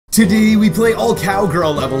Today we play all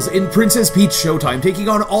cowgirl levels in Princess Peach Showtime, taking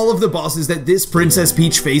on all of the bosses that this Princess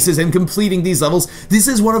Peach faces and completing these levels. This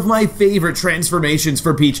is one of my favorite transformations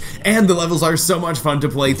for Peach, and the levels are so much fun to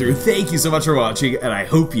play through. Thank you so much for watching, and I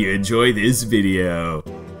hope you enjoy this video.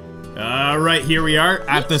 Alright, here we are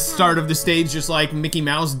at the start of the stage, just like Mickey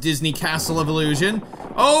Mouse Disney Castle of Illusion.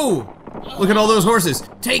 Oh! Look at all those horses.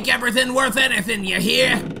 Take everything worth anything, you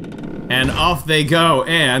hear? And off they go,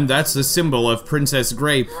 and that's the symbol of Princess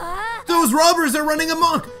Grape. Those robbers are running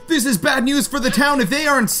amok! This is bad news for the town if they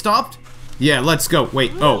aren't stopped! Yeah, let's go.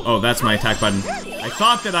 Wait, oh, that's my attack button. I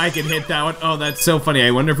thought that I could hit that one. Oh, that's so funny.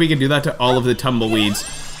 I wonder if we can do that to all of the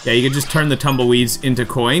tumbleweeds. Yeah, you can just turn the tumbleweeds into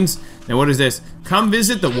coins. Now what is this? Come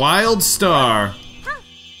visit the Wild Star.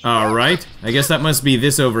 Alright, I guess that must be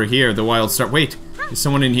this over here, the Wild Star. Wait, is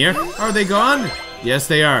someone in here? Are they gone? Yes,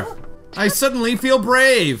 they are. I suddenly feel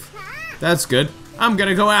brave. That's good. I'm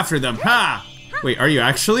gonna go after them. Ha! Wait, are you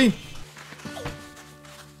actually?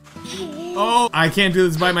 Oh, I can't do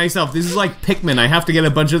this by myself. This is like Pikmin. I have to get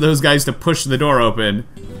a bunch of those guys to push the door open.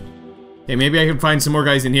 Okay, maybe I can find some more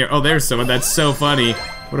guys in here. Oh, there's someone. That's so funny.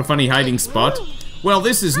 What a funny hiding spot. Well,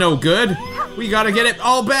 this is no good. We gotta get it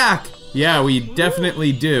all back. Yeah, we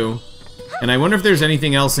definitely do. And I wonder if there's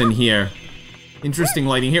anything else in here. Interesting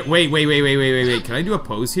lighting here. Wait. Can I do a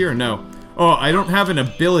pose here or no? Oh, I don't have an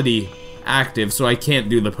ability active, so I can't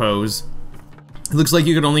do the pose. It looks like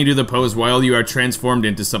you can only do the pose while you are transformed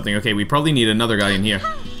into something. Okay, we probably need another guy in here.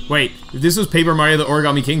 Wait, if this was Paper Mario the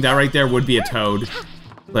Origami King, that right there would be a toad.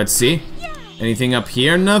 Let's see. Anything up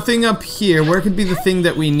here? Nothing up here. Where could be the thing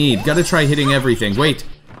that we need? Gotta try hitting everything. Wait.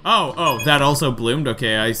 Oh, that also bloomed.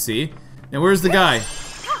 Okay, I see. Now where's the guy?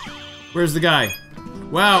 Where's the guy?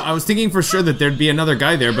 Wow, I was thinking for sure that there'd be another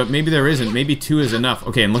guy there, but maybe there isn't. Maybe two is enough.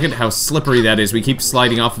 Okay, and look at how slippery that is. We keep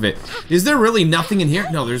sliding off of it. Is there really nothing in here?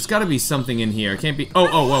 No, there's gotta be something in here. It can't be.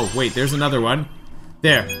 Oh, wait, there's another one.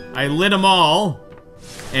 There, I lit them all.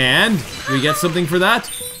 And we get something for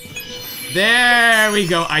that? There we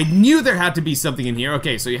go. I knew there had to be something in here.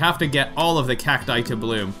 Okay, so you have to get all of the cacti to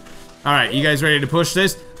bloom. All right, you guys ready to push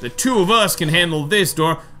this? The two of us can handle this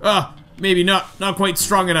door. Maybe not quite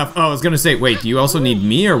strong enough. Oh, I was gonna say, wait, do you also need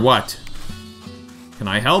me or what? Can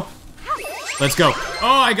I help? Let's go. Oh,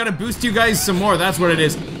 I gotta boost you guys some more. That's what it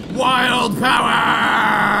is. Wild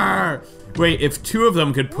power! Wait, if two of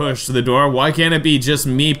them could push the door, why can't it be just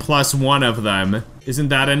me plus one of them? Isn't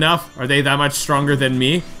that enough? Are they that much stronger than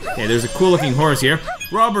me? Okay, there's a cool looking horse here.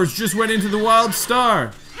 Robbers just went into the Wild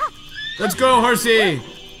Star. Let's go, horsey.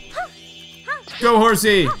 Go,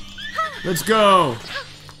 horsey. Let's go.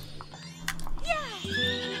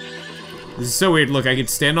 This is so weird. Look, I could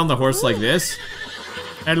stand on the horse like this.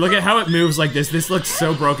 And look at how it moves like this. This looks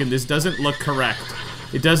so broken. This doesn't look correct.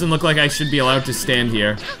 It doesn't look like I should be allowed to stand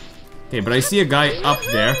here. Okay, but I see a guy up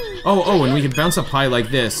there. Oh, and we can bounce up high like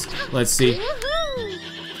this. Let's see.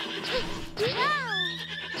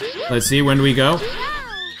 Let's see, when do we go?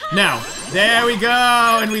 Now. There we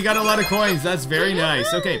go! And we got a lot of coins. That's very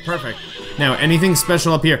nice. Okay, perfect. Now, anything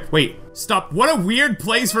special up here? Wait, stop. What a weird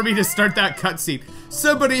place for me to start that cutscene.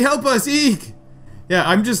 Somebody help us, eek! Yeah,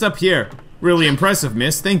 I'm just up here. Really impressive,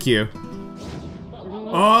 miss. Thank you.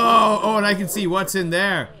 Oh, and I can see what's in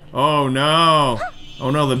there. Oh, no.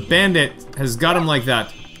 Oh, no, the bandit has got him like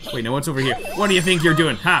that. Wait, now what's over here? What do you think you're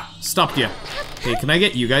doing? Ha! Stopped you. Okay, can I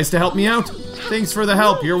get you guys to help me out? Thanks for the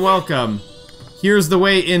help. You're welcome. Here's the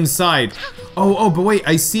way inside. Oh, but wait,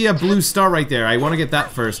 I see a blue star right there. I want to get that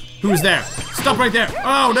first. Who's there? Stop right there.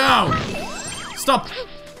 Oh, no! Stop.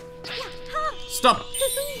 Stop.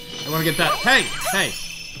 I want to get that. Hey.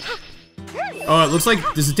 Oh, it looks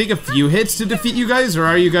like, does it take a few hits to defeat you guys, or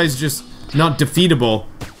are you guys just not defeatable?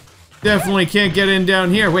 Definitely can't get in down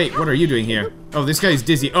here. Wait, what are you doing here? Oh, this guy's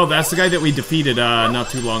dizzy. Oh, that's the guy that we defeated not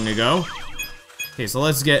too long ago. Okay, so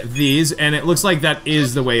let's get these, and it looks like that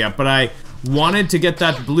is the way up, but I wanted to get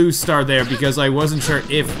that blue star there because I wasn't sure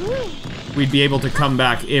if we'd be able to come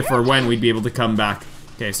back, if or when we'd be able to come back.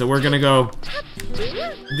 Okay, so we're gonna go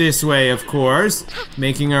this way, of course,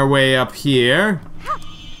 making our way up here.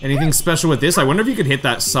 Anything special with this? I wonder if you could hit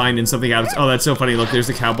that sign and something happens. Oh, that's so funny. Look, there's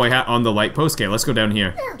the cowboy hat on the light post. Okay, let's go down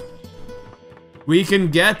here. We can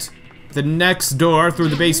get the next door through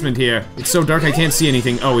the basement here. It's so dark I can't see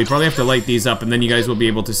anything. Oh, we probably have to light these up and then you guys will be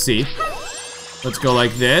able to see. Let's go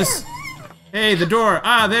like this. Hey, the door.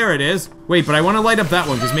 Ah, there it is. Wait, but I want to light up that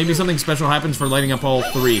one because maybe something special happens for lighting up all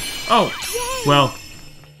three. Oh, well,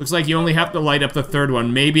 looks like you only have to light up the third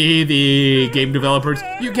one. Maybe the game developers,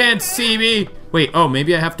 you can't see me. Wait, oh,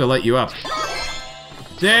 maybe I have to light you up.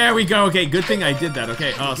 There we go. Okay, good thing I did that.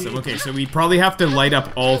 Okay, awesome. Okay, so we probably have to light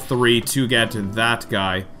up all three to get to that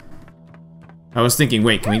guy. I was thinking,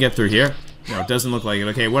 wait, can we get through here? No, it doesn't look like it.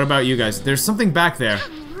 Okay, what about you guys? There's something back there.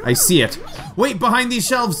 I see it. Wait, behind these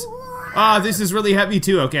shelves! Ah, this is really heavy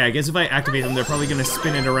too. Okay, I guess if I activate them, they're probably gonna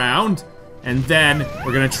spin it around. And then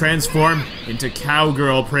we're gonna transform into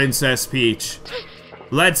Cowgirl Princess Peach.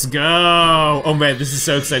 Let's go! Oh man, this is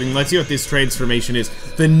so exciting. Let's see what this transformation is.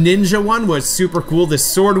 The ninja one was super cool. The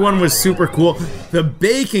sword one was super cool. The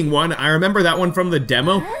baking one, I remember that one from the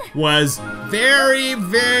demo, was very,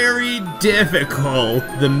 very difficult.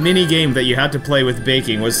 The mini game that you had to play with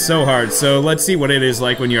baking was so hard. So let's see what it is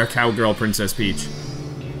like when you're a Cowgirl Princess Peach.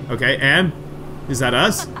 Okay, and is that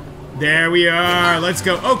us? There we are. Let's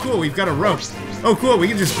go. Oh cool, we've got a rope. Oh cool, we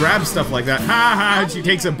can just grab stuff like that. Ha ha, she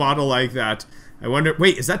takes a bottle like that. I wonder,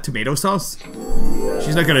 wait, is that tomato sauce?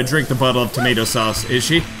 She's not gonna drink the bottle of tomato sauce, is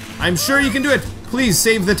she? I'm sure you can do it. Please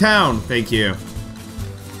save the town. Thank you.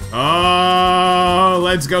 Oh,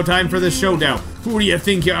 let's go. Time for the showdown. Who do you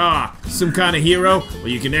think you are? Some kind of hero? Well,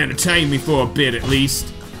 you can entertain me for a bit at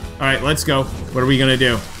least. All right, let's go. What are we gonna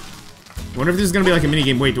do? I wonder if this is gonna be like a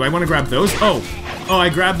minigame. Wait, do I wanna grab those? Oh, I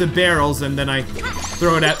grab the barrels and then I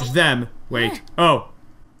throw it at them. Wait, oh.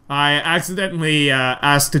 I accidentally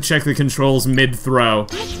asked to check the controls mid-throw.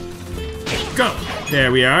 Go!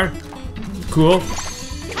 There we are. Cool.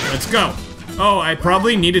 Let's go. Oh, I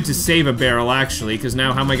probably needed to save a barrel, actually, because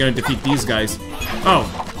now how am I going to defeat these guys? Oh,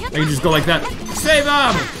 I can just go like that. Save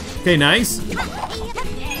them! Okay, nice.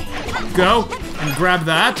 Go, and grab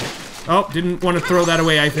that. Oh, didn't want to throw that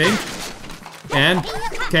away, I think. And,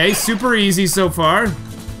 okay, super easy so far.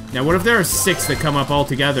 Now, what if there are 6 that come up all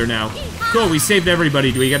together now? Cool, we saved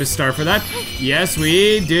everybody. Do we get a star for that? Yes,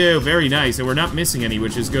 we do. Very nice. And we're not missing any,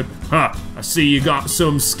 which is good. Huh, I see you got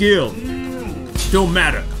some skill. Don't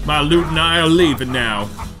matter. My loot and I are leaving now.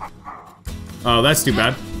 Oh, that's too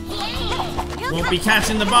bad. Won't be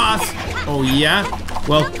catching the boss. Oh, yeah?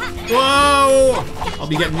 Well, whoa! I'll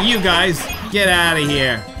be getting you guys. Get out of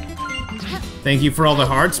here. Thank you for all the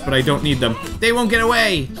hearts, but I don't need them. They won't get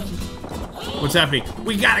away. What's happening?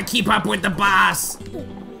 We gotta keep up with the boss.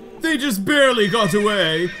 They just barely got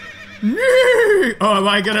away. Oh, am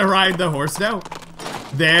I gonna ride the horse now?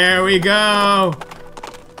 There we go.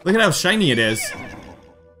 Look at how shiny it is.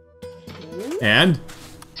 And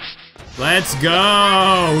let's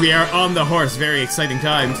go. We are on the horse. Very exciting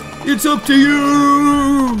times. It's up to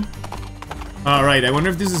you. All right. I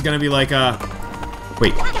wonder if this is gonna be like a.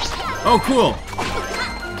 Wait. Oh, cool.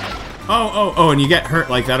 Oh, and you get hurt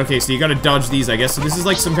like that. Okay, so you gotta dodge these, I guess. So this is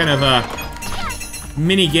like some kind of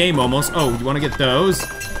mini game almost. Oh, you want to get those?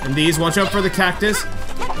 And these, watch out for the cactus.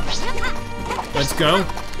 Let's go.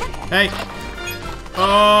 Hey.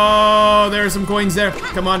 Oh, there are some coins there.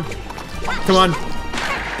 Come on. Come on.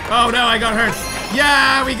 Oh no, I got hurt.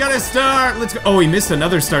 Yeah, we got a star. Let's go. Oh, we missed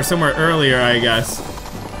another star somewhere earlier, I guess.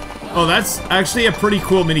 Oh, that's actually a pretty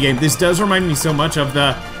cool minigame. This does remind me so much of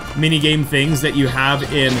the minigame things that you have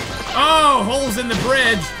in... Oh, holes in the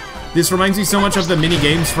bridge. This reminds me so much of the mini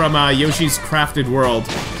games from Yoshi's Crafted World.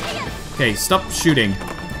 Okay, stop shooting.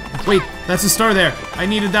 Wait, that's a star there. I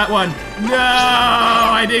needed that one. No,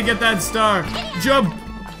 I didn't get that star. Jump.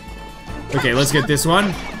 Okay, let's get this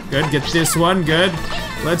one. Good, get this one, good.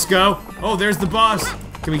 Let's go. Oh, there's the boss.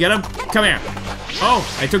 Can we get him? Come here. Oh,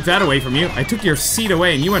 I took that away from you. I took your seat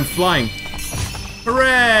away and you went flying.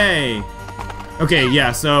 Hooray. Okay,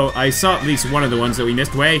 yeah, so I saw at least one of the ones that we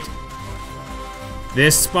missed. Wait.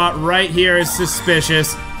 This spot right here is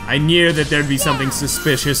suspicious. I knew that there'd be something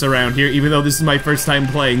suspicious around here, even though this is my first time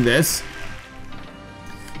playing this.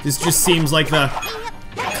 This just seems like the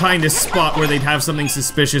kind of spot where they'd have something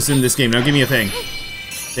suspicious in this game. Now give me a thing.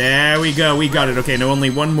 There we go, we got it. Okay, now only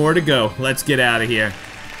one more to go. Let's get out of here.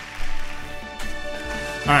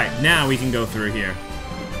 Alright, now we can go through here.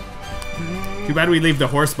 Too bad we leave the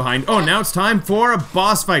horse behind. Oh, now it's time for a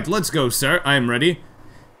boss fight. Let's go, sir. I am ready.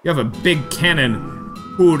 You have a big cannon.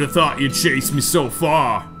 Who would have thought you'd chase me so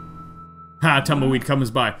far? Ha, Tumbleweed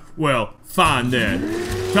comes by. Well, fine then.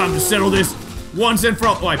 Time to settle this once and for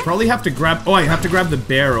all. Oh, I probably have to grab... Oh, I have to grab the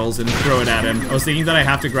barrels and throw it at him. I was thinking that I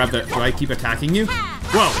have to grab the... Do I keep attacking you?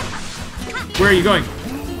 Whoa. Where are you going?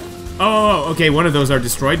 Oh, okay, one of those are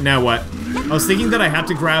destroyed. Now what? I was thinking that I had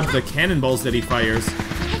to grab the cannonballs that he fires.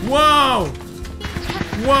 Whoa!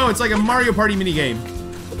 Whoa, it's like a Mario Party minigame.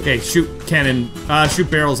 Okay, shoot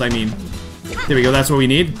barrels, I mean. There we go, that's what we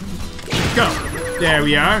need. Go! There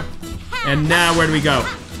we are. And now, where do we go?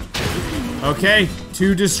 Okay,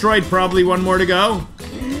 2 destroyed, probably 1 more to go.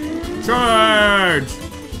 Charge!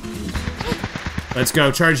 Let's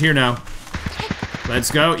go, charge here now.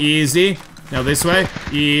 Let's go, easy. Now this way,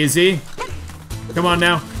 easy. Come on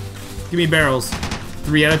now. Give me barrels.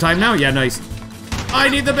 3 at a time now? Yeah, nice. I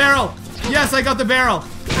need the barrel! Yes, I got the barrel.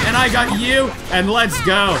 And I got you. And let's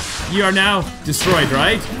go. You are now destroyed,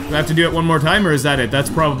 right? Do I have to do it one more time, or is that it? That's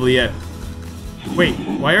probably it. Wait,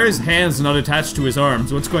 why are his hands not attached to his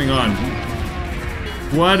arms? What's going on?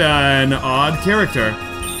 What an odd character.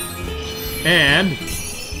 And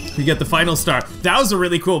we get the final star. That was a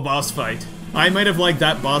really cool boss fight. I might have liked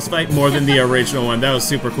that boss fight more than the original one. That was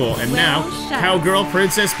super cool. And now, Cowgirl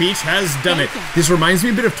Princess Peach has done it. This reminds me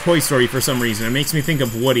a bit of Toy Story for some reason. It makes me think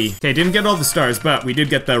of Woody. Okay, didn't get all the stars, but we did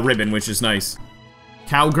get the ribbon, which is nice.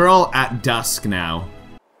 Cowgirl at dusk now.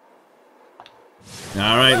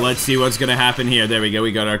 Alright, let's see what's gonna happen here. There we go,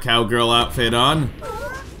 we got our cowgirl outfit on.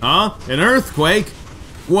 Huh? An earthquake?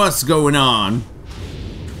 What's going on?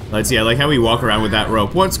 Let's see, I like how we walk around with that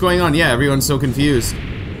rope. What's going on? Yeah, everyone's so confused.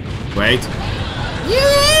 Wait. Yeehaw!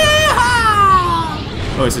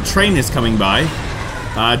 Oh, it's a train is coming by.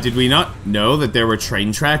 Did we not know that there were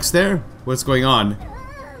train tracks there? What's going on?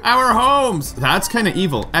 Our homes! That's kind of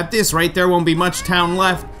evil. At this rate, there won't be much town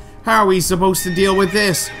left. How are we supposed to deal with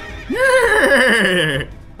this?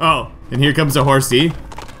 Oh, and here comes a horsey.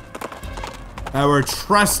 Our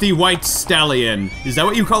trusty white stallion. Is that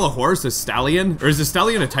what you call a horse? A stallion? Or is a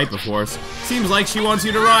stallion a type of horse? Seems like she wants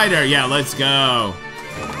you to ride her. Yeah, let's go.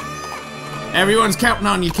 Everyone's counting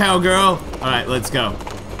on you, cowgirl. Alright, let's go.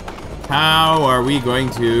 How are we going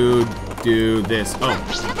to do this? Oh,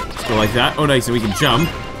 let's go like that. Oh, nice, and we can jump.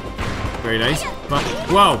 Very nice. But,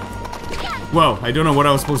 whoa. Whoa, I don't know what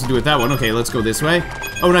I was supposed to do with that one. Okay, let's go this way.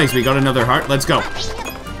 Oh, nice, we got another heart. Let's go.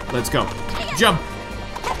 Let's go. Jump.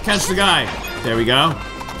 Catch the guy. There we go.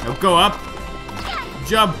 Now go up.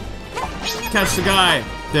 Jump. Catch the guy.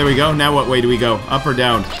 There we go. Now what way do we go? Up or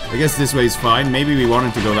down? I guess this way's fine. Maybe we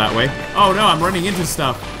wanted to go that way. Oh no, I'm running into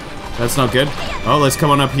stuff. That's not good. Oh, let's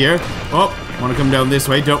come on up here. Oh, want to come down this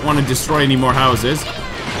way. Don't want to destroy any more houses.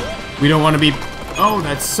 We don't want to be... Oh,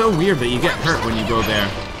 that's so weird that you get hurt when you go there.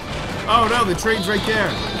 Oh no, the train's right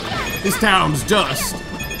there. This town's dust.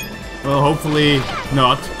 Well, hopefully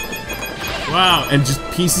not. Wow, and just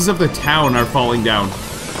pieces of the town are falling down.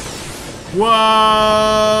 Whoa!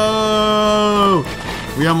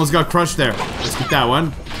 We almost got crushed there. Let's get that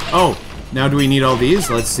one. Oh, now do we need all these?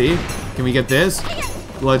 Let's see. Can we get this?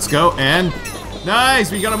 Let's go, and...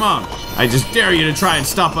 Nice, we got them all. I just dare you to try and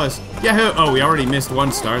stop us. Yahoo! Oh, we already missed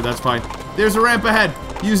one star, that's fine. There's a ramp ahead.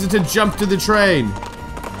 Use it to jump to the train.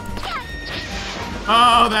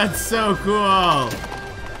 Oh, that's so cool.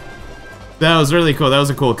 That was really cool. That was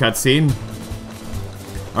a cool cutscene.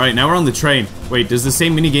 Alright, now we're on the train. Wait, does the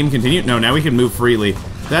same minigame continue? No, now we can move freely.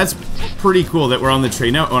 That's pretty cool that we're on the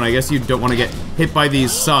train now. Oh, and I guess you don't want to get hit by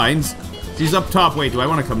these signs. She's up top. Wait, do I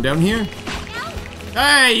want to come down here?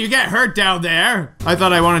 Hey, you get hurt down there. I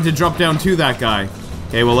thought I wanted to drop down to that guy.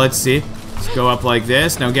 Okay, well, let's see. Let's go up like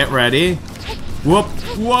this. Now get ready. Whoop.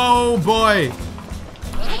 Whoa, boy.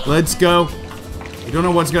 Let's go. I don't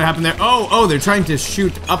know what's going to happen there. Oh, they're trying to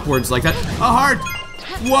shoot upwards like that. A heart.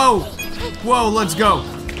 Whoa. Whoa, let's go.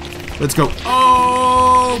 Let's go.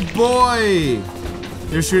 Oh, boy.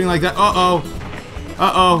 They're shooting like that. Uh-oh.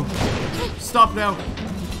 Uh-oh. Stop now.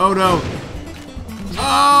 Oh, no.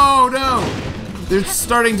 Oh, no. They're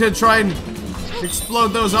starting to try and explode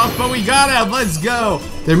those off, but we got it. Let's go.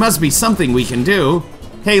 There must be something we can do.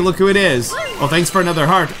 Hey, look who it is. Oh, thanks for another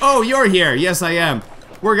heart. Oh, you're here. Yes, I am.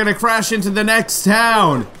 We're gonna crash into the next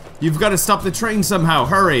town. You've got to stop the train somehow.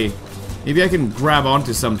 Hurry. Maybe I can grab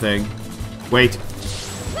onto something. Wait.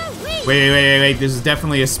 Wait. This is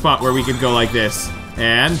definitely a spot where we could go like this.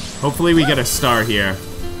 And hopefully we get a star here.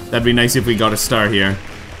 That'd be nice if we got a star here.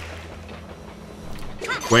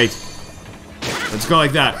 Wait. Let's go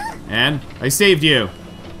like that. And I saved you.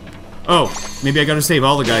 Oh, maybe I gotta save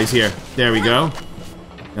all the guys here. There we go.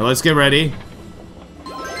 Now let's get ready.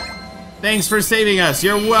 Thanks for saving us.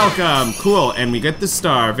 You're welcome. Cool. And we get the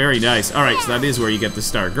star. Very nice. Alright, so that is where you get the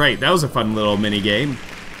star. Great. That was a fun little mini game.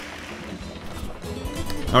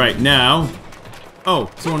 Alright, now.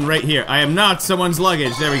 Oh, someone right here. I am not someone's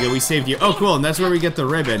luggage. There we go. We saved you. Oh, cool. And that's where we get the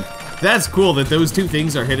ribbon. That's cool that those two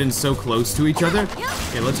things are hidden so close to each other.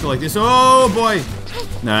 Okay, let's go like this. Oh, boy.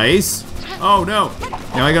 Nice. Oh, no.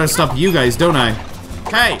 Now I gotta stop you guys, don't I?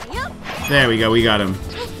 Hey. There we go. We got him.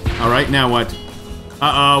 Alright, now what?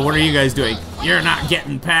 Uh-oh, what are you guys doing? You're not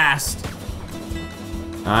getting past.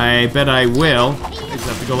 I bet I will. I just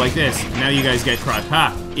have to go like this. Now you guys get crushed.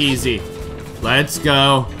 Ha, easy. Let's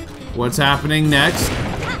go. What's happening next?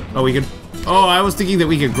 Oh, we could... Oh, I was thinking that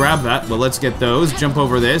we could grab that. Well, let's get those. Jump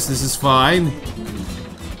over this. This is fine.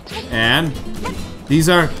 And... These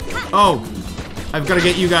are... Oh! I've got to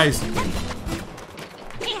get you guys.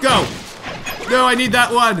 Go! No, I need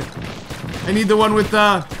that one! I need the one with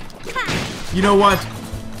the... You know what?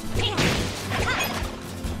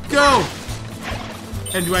 Go!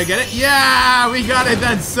 And do I get it? Yeah, we got it.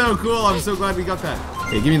 That's so cool. I'm so glad we got that.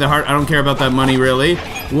 Okay, give me the heart. I don't care about that money, really.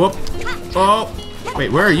 Whoop. Oh.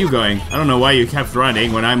 Wait, where are you going? I don't know why you kept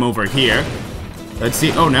running when I'm over here. Let's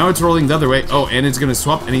see. Oh, now it's rolling the other way. Oh, and it's gonna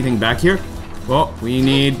swap anything back here. Well, we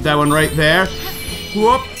need that one right there.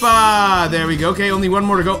 Whoop-a! There we go. Okay, only one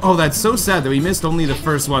more to go. Oh, that's so sad that we missed only the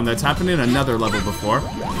first one. That's happened in another level before.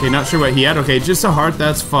 Okay, not sure what he had. Okay, just a heart.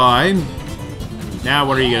 That's fine. Now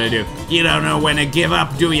what are you gonna do? You don't know when to give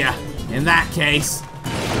up, do ya? In that case.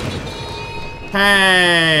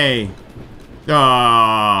 Hey!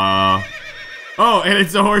 Aww. Oh, and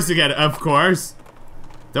it's the horse again, of course.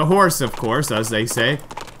 The horse, of course, as they say.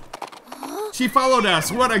 She followed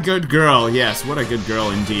us. What a good girl. Yes, what a good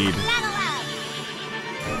girl indeed.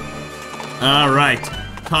 Alright,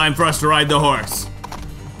 time for us to ride the horse.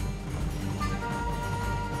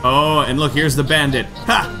 Oh, and look, here's the bandit.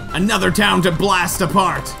 Ha! Another town to blast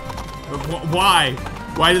apart! Why?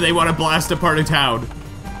 Why do they want to blast apart a town?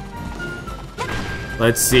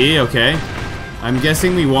 Let's see, okay. I'm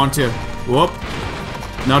guessing we want to, whoop,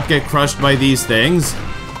 not get crushed by these things.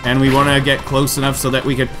 And we want to get close enough so that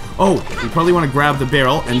we could, oh, we probably want to grab the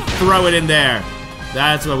barrel and throw it in there.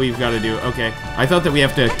 That's what we've got to do. Okay, I thought that we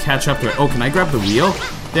have to catch up to it. Oh, can I grab the wheel?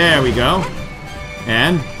 There we go.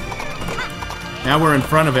 And now we're in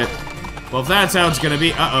front of it. Well, if that's how it's gonna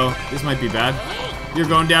be, uh-oh, this might be bad. You're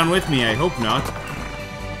going down with me, I hope not.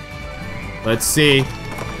 Let's see.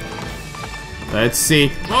 Let's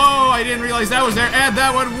see. Oh, I didn't realize that was there. Add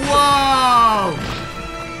that one. Whoa!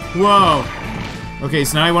 Whoa. Okay,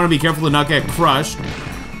 so now I want to be careful to not get crushed.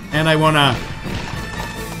 And I want to...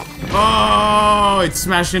 Oh, it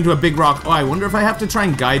smashed into a big rock. Oh, I wonder if I have to try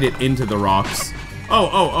and guide it into the rocks.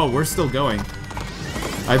 Oh, we're still going.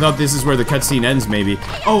 I thought this is where the cutscene ends, maybe.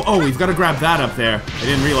 Oh, we've got to grab that up there. I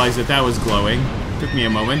didn't realize that that was glowing. Took me a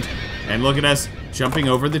moment. And look at us jumping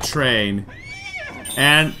over the train.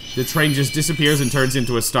 And the train just disappears and turns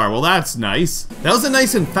into a star. Well, that's nice. That was a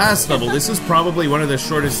nice and fast level. This is probably one of the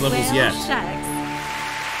shortest levels yet.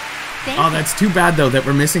 Oh, that's too bad, though, that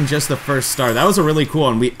we're missing just the first star. That was a really cool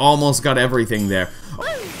one. We almost got everything there.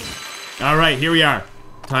 Alright, here we are.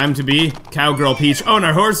 Time to be Cowgirl Peach. Oh, and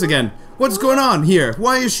our horse again. What's going on here?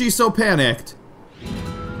 Why is she so panicked?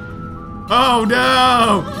 Oh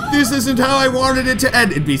no! This isn't how I wanted it to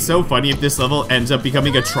end. It'd be so funny if this level ends up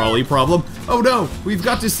becoming a trolley problem. Oh no! We've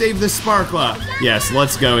got to save the Sparkla! Yes,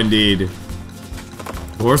 let's go indeed.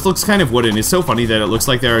 The horse looks kind of wooden. It's so funny that it looks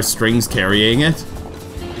like there are strings carrying it.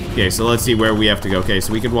 Okay, so let's see where we have to go. Okay,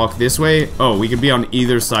 so we could walk this way. Oh, we could be on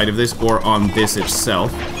either side of this or on this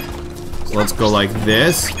itself. So let's go like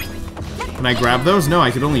this. Can I grab those? No, I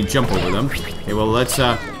could only jump over them. Okay, well, let's,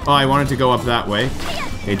 oh, I wanted to go up that way.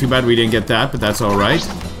 Okay, too bad we didn't get that, but that's alright.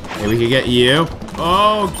 Okay, we can get you.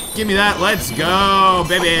 Oh, give me that. Let's go,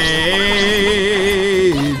 baby!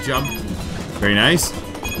 Jump. Very nice.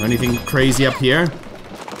 Anything crazy up here?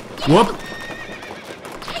 Whoop!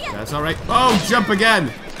 That's alright. Oh, jump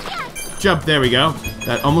again! Jump, there we go.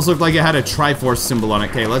 That almost looked like it had a Triforce symbol on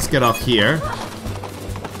it. Okay, let's get off here.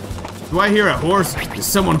 Do I hear a horse? Is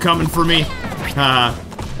someone coming for me?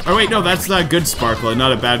 Oh wait, no, that's the good Sparkla,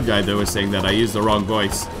 not a bad guy that was saying that. I used the wrong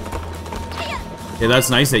voice. Yeah, that's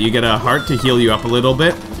nice that you get a heart to heal you up a little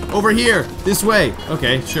bit. Over here, this way.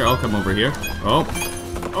 Okay, sure, I'll come over here. Oh.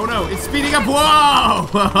 Oh no, it's speeding up. Whoa!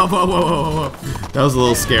 Whoa, whoa, whoa, whoa, whoa. That was a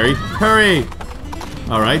little scary. Hurry!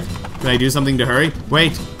 Alright, can I do something to hurry?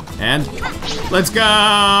 Wait, and let's go!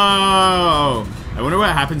 I wonder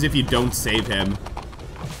what happens if you don't save him.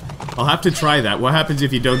 I'll have to try that. What happens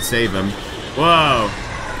if you don't save him? Whoa!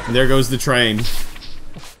 And there goes the train.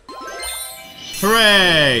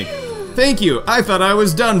 Hooray! Thank you! I thought I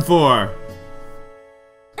was done for!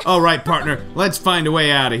 Alright, partner, let's find a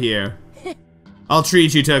way out of here. I'll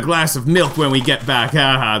treat you to a glass of milk when we get back.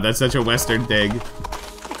 Haha, that's such a Western thing.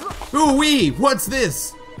 Ooh-wee! What's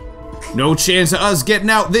this? No chance of us getting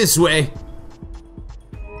out this way.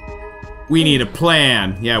 We need a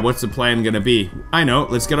plan. Yeah, what's the plan gonna be? I know,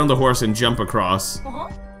 let's get on the horse and jump across.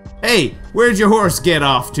 Hey, where'd your horse get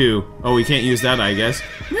off to? Oh, we can't use that, I guess.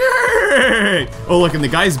 Oh, look, and the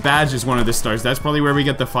guy's badge is one of the stars. That's probably where we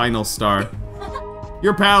get the final star.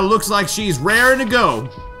 Your pal looks like she's raring to go.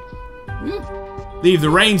 Leave the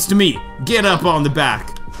reins to me. Get up on the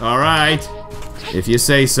back. All right, if you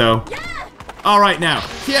say so. All right now.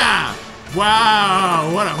 Yeah.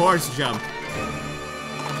 Wow, what a horse jump.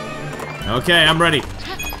 Okay, I'm ready.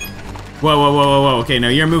 Whoa, whoa, whoa, whoa, whoa. Okay, now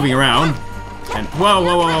you're moving around. And whoa,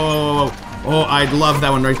 whoa, whoa, whoa, whoa, whoa. Oh, I love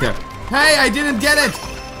that one right there. Hey, I didn't get it!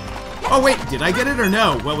 Oh, wait, did I get it or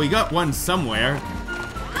no? Well, we got one somewhere.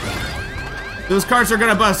 Those carts are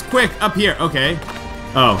gonna bust. Quick, up here. Okay.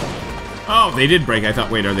 Oh. Oh, they did break. I thought,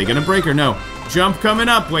 wait, are they gonna break or no? Jump coming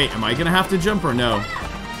up. Wait, am I gonna have to jump or no?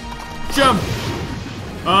 Jump!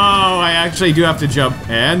 Oh, I actually do have to jump.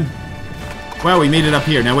 And... wow, we made it up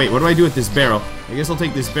here. Now wait, what do I do with this barrel? I guess I'll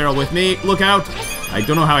take this barrel with me. Look out! I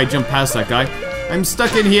don't know how I jump past that guy. I'm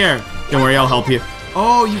stuck in here. Don't worry, I'll help you.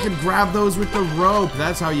 Oh, you can grab those with the rope.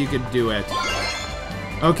 That's how you could do it.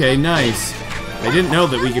 Okay, nice. I didn't know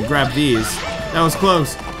that we could grab these. That was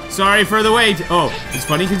close. Sorry for the wait. Oh, it's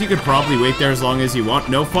funny because you could probably wait there as long as you want.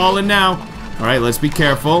 No falling now. All right, let's be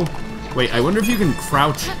careful. Wait, I wonder if you can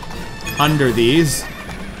crouch under these.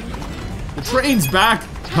 The train's back.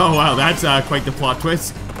 Oh, wow, that's quite the plot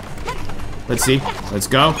twist. Let's see. Let's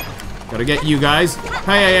go. Gotta get you guys.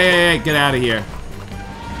 Hey, get out of here.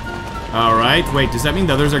 All right, wait, does that mean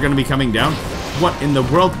the others are gonna be coming down? What in the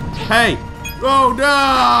world? Hey! Oh,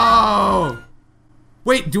 no!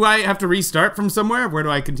 Wait, do I have to restart from somewhere? Where do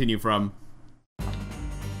I continue from?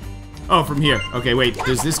 Oh, from here. Okay, wait,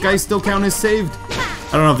 does this guy still count as saved?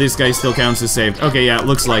 I don't know if this guy still counts as saved. Okay, yeah, it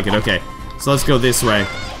looks like it. Okay, so let's go this way.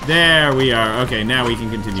 There we are. Okay, now we can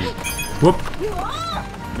continue. Whoop.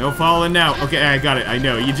 No falling now. Okay, I got it. I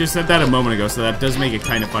know. You just said that a moment ago, so that does make it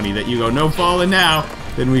kind of funny that you go, no falling now.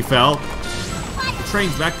 Then we fell. The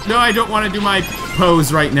train's back. No, I don't want to do my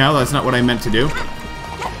pose right now. That's not what I meant to do.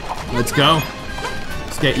 Let's go.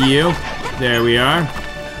 Let's get you. There we are.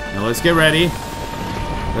 Now let's get ready.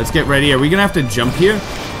 Let's get ready. Are we gonna have to jump here?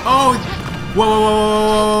 Oh! Whoa, whoa,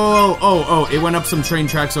 whoa, whoa, whoa, whoa. Oh, it went up some train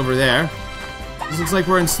tracks over there. This looks like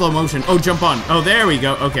we're in slow motion. Oh, jump on. Oh, there we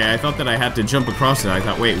go. Okay, I thought that I had to jump across it. I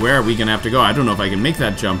thought, wait, where are we gonna have to go? I don't know if I can make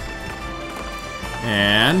that jump.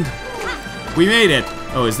 And... we made it.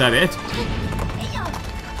 Oh, is that it?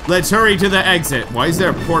 Let's hurry to the exit. Why is there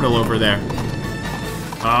a portal over there?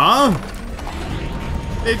 Huh?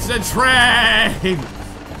 It's a train!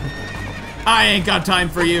 I ain't got time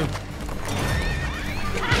for you.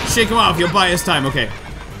 Shake him off, you'll buy us time. Okay,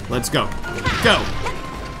 let's go. Go.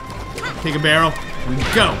 Take a barrel and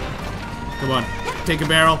go. Come on, take a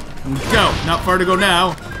barrel and go. Not far to go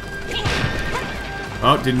now.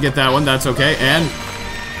 Oh, didn't get that one, that's okay. And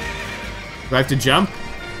do I have to jump?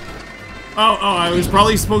 Oh, I was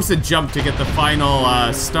probably supposed to jump to get the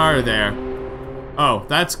final star there. Oh,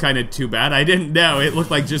 that's kind of too bad. I didn't know. It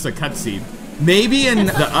looked like just a cutscene. Maybe in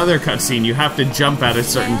the other cutscene you have to jump at a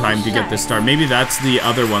certain time to get the star. Maybe that's the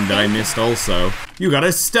other one that I missed also. You got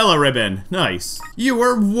a Stella ribbon. Nice. You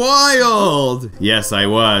were wild! Yes, I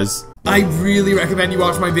was. I really recommend you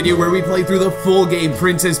watch my video where we play through the full game,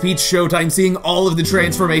 Princess Peach Showtime, seeing all of the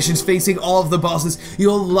transformations, facing all of the bosses.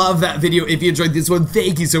 You'll love that video if you enjoyed this one.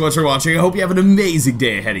 Thank you so much for watching. I hope you have an amazing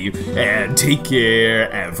day ahead of you. And take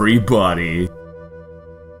care, everybody.